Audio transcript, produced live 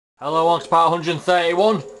Hello, on to part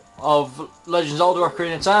 131 of Legend of Zelda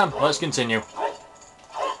Ocarina of Time. Let's continue.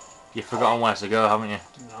 You've forgotten where to go, haven't you?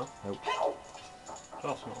 No. Nope. Of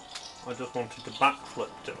course not. I just wanted to backflip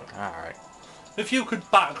to it. Alright. If you could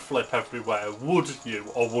backflip everywhere, would you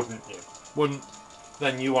or wouldn't you? Wouldn't.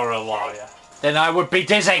 Then you are a liar. Then I would be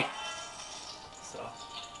dizzy! So.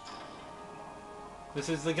 This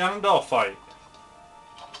is the Ganondorf fight.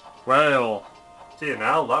 Well. See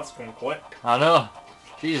now, that's gone quick. I know.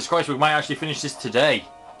 Jesus Christ, we might actually finish this today.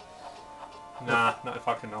 Nah, not if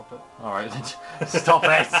I can help it. Alright then. Stop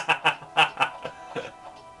it!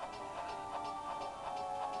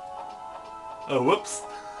 Oh, whoops.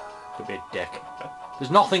 Could be a dick.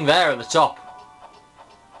 There's nothing there at the top.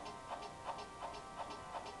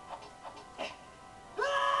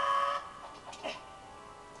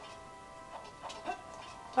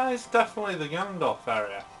 That is definitely the Ganondorf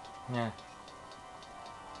area. Yeah.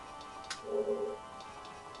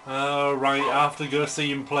 Oh, right, I have to go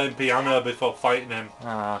see him playing piano before fighting him.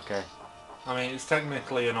 Ah, okay. I mean, it's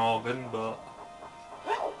technically an organ, but...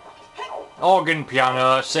 Organ,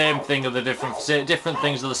 piano, same thing of the different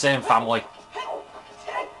things of the same family.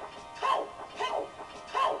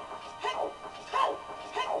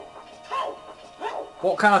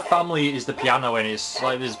 What kind of family is the piano in? It's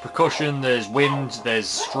like there's percussion, there's wind, there's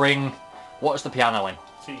string. What's the piano in?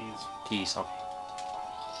 Keys. Keys, okay.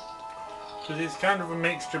 Because it's kind of a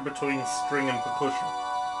mixture between string and percussion.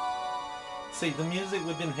 See, the music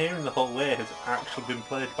we've been hearing the whole way has actually been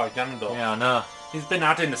played by Ganondorf. Yeah, I know. He's been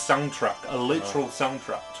adding a soundtrack, a literal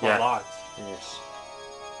soundtrack to our lives. Yes.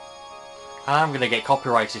 I'm gonna get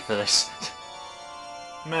copyrighted for this.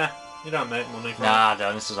 Meh, you don't make money from it. Nah, I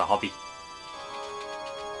don't. This is a hobby.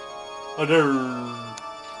 I do.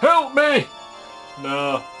 Help me!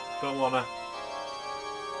 No, don't wanna.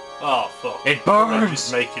 Oh fuck! It burns.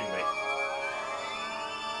 It's making me.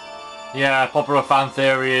 Yeah, popular fan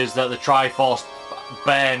theory is that the Triforce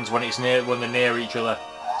burns when they're near each other.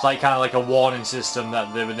 It's like kind of like a warning system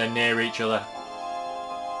that they're near each other.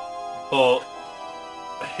 But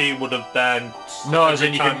he would have burned. No, as in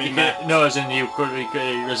every you time could. he met. No, as in you could.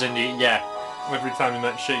 As in you. Yeah. Every time he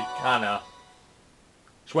met Sheik. I know.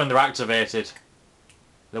 It's when they're activated.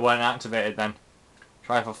 They weren't activated then.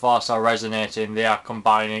 Triforce are resonating. They are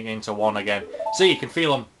combining into one again. See, you can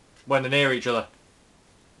feel them when they're near each other.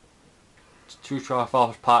 Two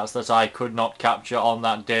Triforce parts that I could not capture on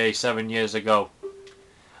that day 7 years ago.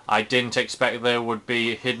 I didn't expect they would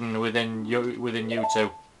be hidden within you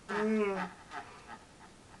two.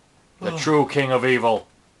 The true King of Evil.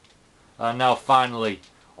 And now finally,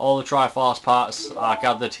 all the Triforce parts are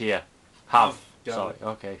gathered here. Sorry,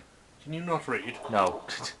 okay. Can you not read? No.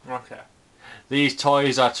 Okay. These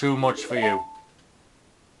toys are too much for you.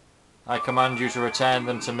 I command you to return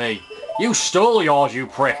them to me. You stole yours, you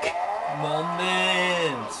prick!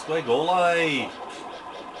 Moment, swiggle like.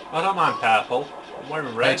 I don't mind purple. I'm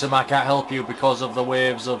wearing red. Rectum, I can't help you because of the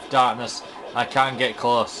waves of darkness. I can't get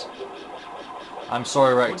close. I'm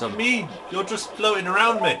sorry, Rectum. What do you mean? You're just floating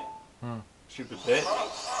around me. Stupid bitch.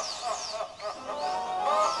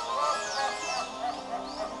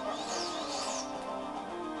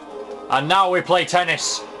 And now we play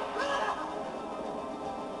tennis.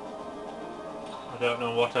 I don't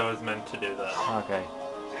know what I was meant to do there. Okay.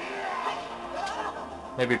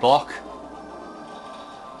 Maybe block?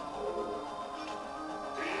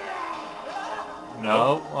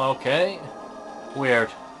 No. Okay.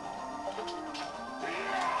 Weird.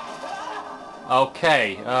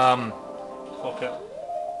 Okay, Fuck it.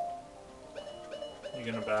 You're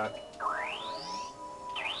gonna bag.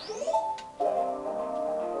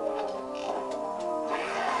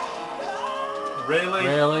 Really?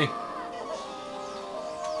 Really?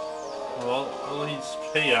 Well, at least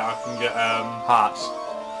here I can get, Hearts.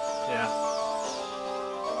 yeah.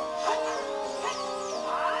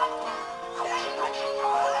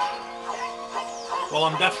 Well,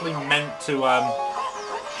 I'm definitely meant to,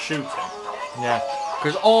 shoot him. Yeah.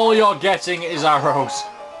 Because all you're getting is arrows.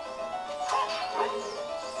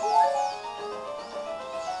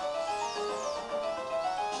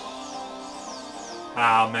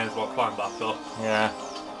 Ah, I may as well climb back up. Yeah.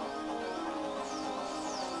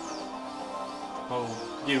 I'll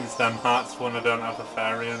use them hearts when I don't have a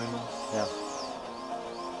fairy anymore. Yeah.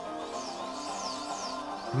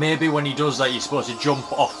 Maybe when he does that, you're supposed to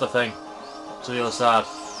jump off the thing to the other side.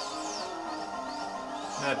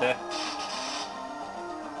 Maybe.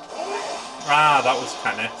 Ah, that was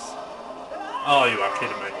tennis. Oh, you are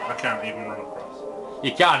kidding me. I can't even run across.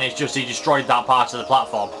 You can, it's just he destroyed that part of the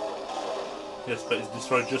platform. Yes, but it's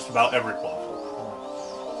destroyed just about every platform.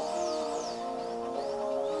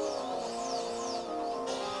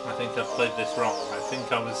 I think I've played this wrong. I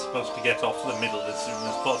think I was supposed to get off the middle as soon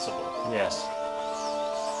as possible. Yes.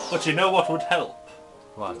 But you know what would help?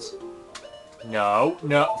 What? No,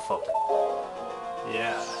 no, fuck.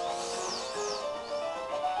 Yeah.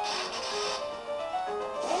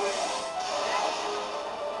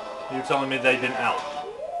 You're telling me they didn't help?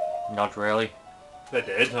 Not really. They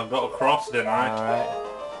did. I've got a cross, didn't I? Alright.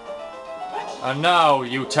 And now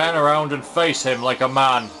you turn around and face him like a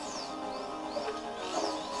man.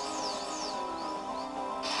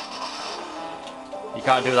 You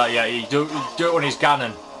can't do that yet. You do it when he's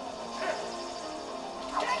Ganon.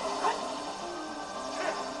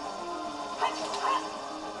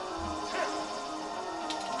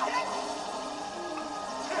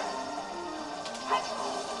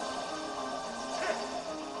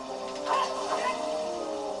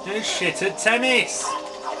 Do shit at tennis!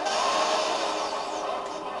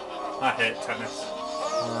 I hate tennis.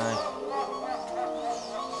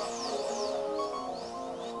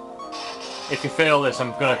 If you fail this,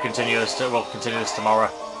 I'm gonna continue this. We'll continue this tomorrow.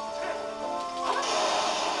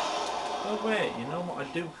 Oh wait, you know what I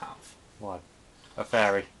do have? What? A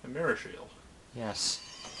fairy. A mirror shield. Yes.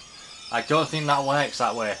 I don't think that works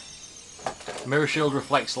that way. Mirror shield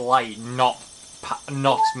reflects light, not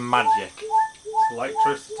magic. It's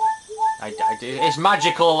electricity. It's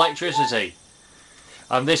magical electricity.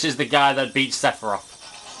 And this is the guy that beats Sephiroth.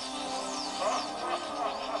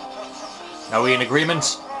 Are we in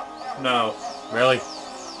agreement? No. Really?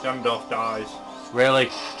 Ganondorf dies. Really?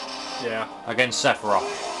 Yeah. Against Sephiroth?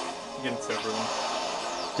 Against everyone.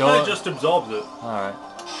 Don't... No, it just absorbs it. Alright.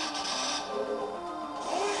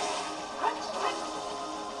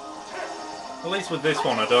 At least with this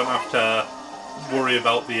one I don't have to worry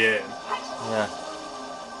about the aim. Yeah.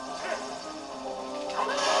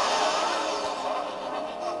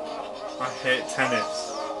 I hate tennis.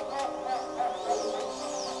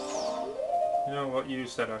 You know what you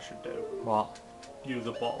said I should do? What? Use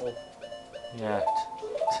a bottle. Yeah.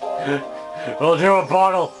 We'll do a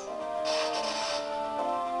bottle!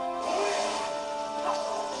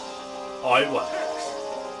 Oh, it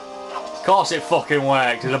works. Of course it fucking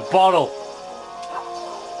works. It's a bottle!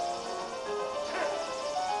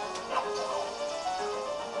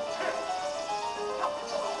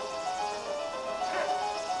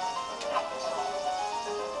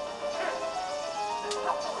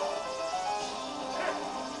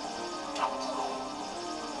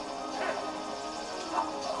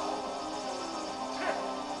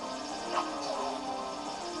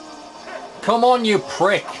 Come on, you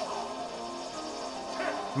prick!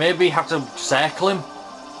 Maybe you have to circle him?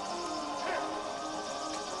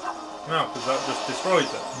 No, because that just destroys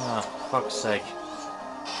it. Oh, fuck's sake.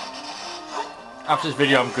 After this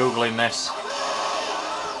video, I'm googling this.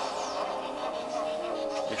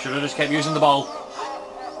 You should have just kept using the ball.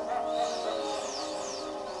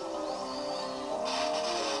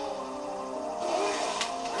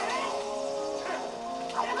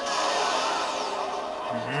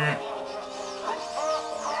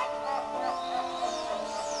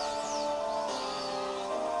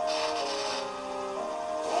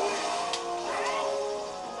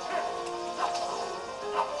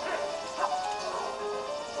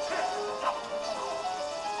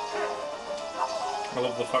 I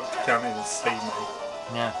love the fact you can't even see me.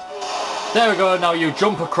 Yeah. There we go, now you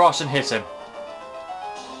jump across and hit him.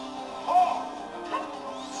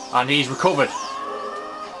 And he's recovered.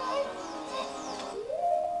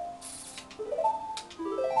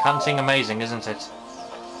 Canting amazing, isn't it?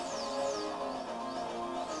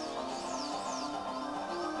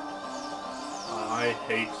 I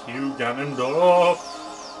hate you, Ganondorf.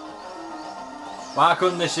 Why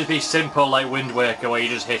couldn't this just be simple like Wind Waker where you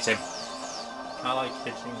just hit him? I like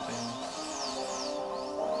hitting things.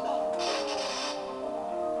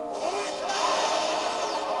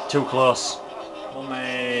 Too close. Oh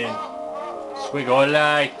man. Squiggle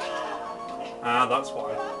like. Ah, that's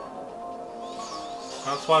why.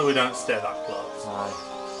 That's why we don't stay that close. Aye.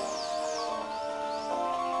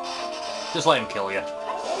 Just let him kill you.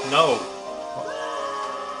 No.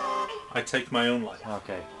 I take my own life.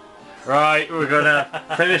 Okay. Right, we're gonna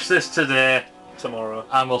finish this today. Tomorrow.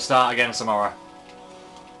 And we'll start again tomorrow.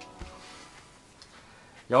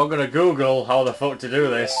 You're gonna Google how the fuck to do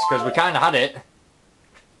this, because we kinda had it.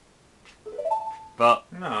 But...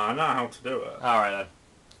 No, I know how to do it. alright then.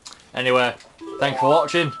 Anyway, thanks for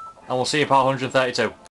watching, and we'll see you part 132.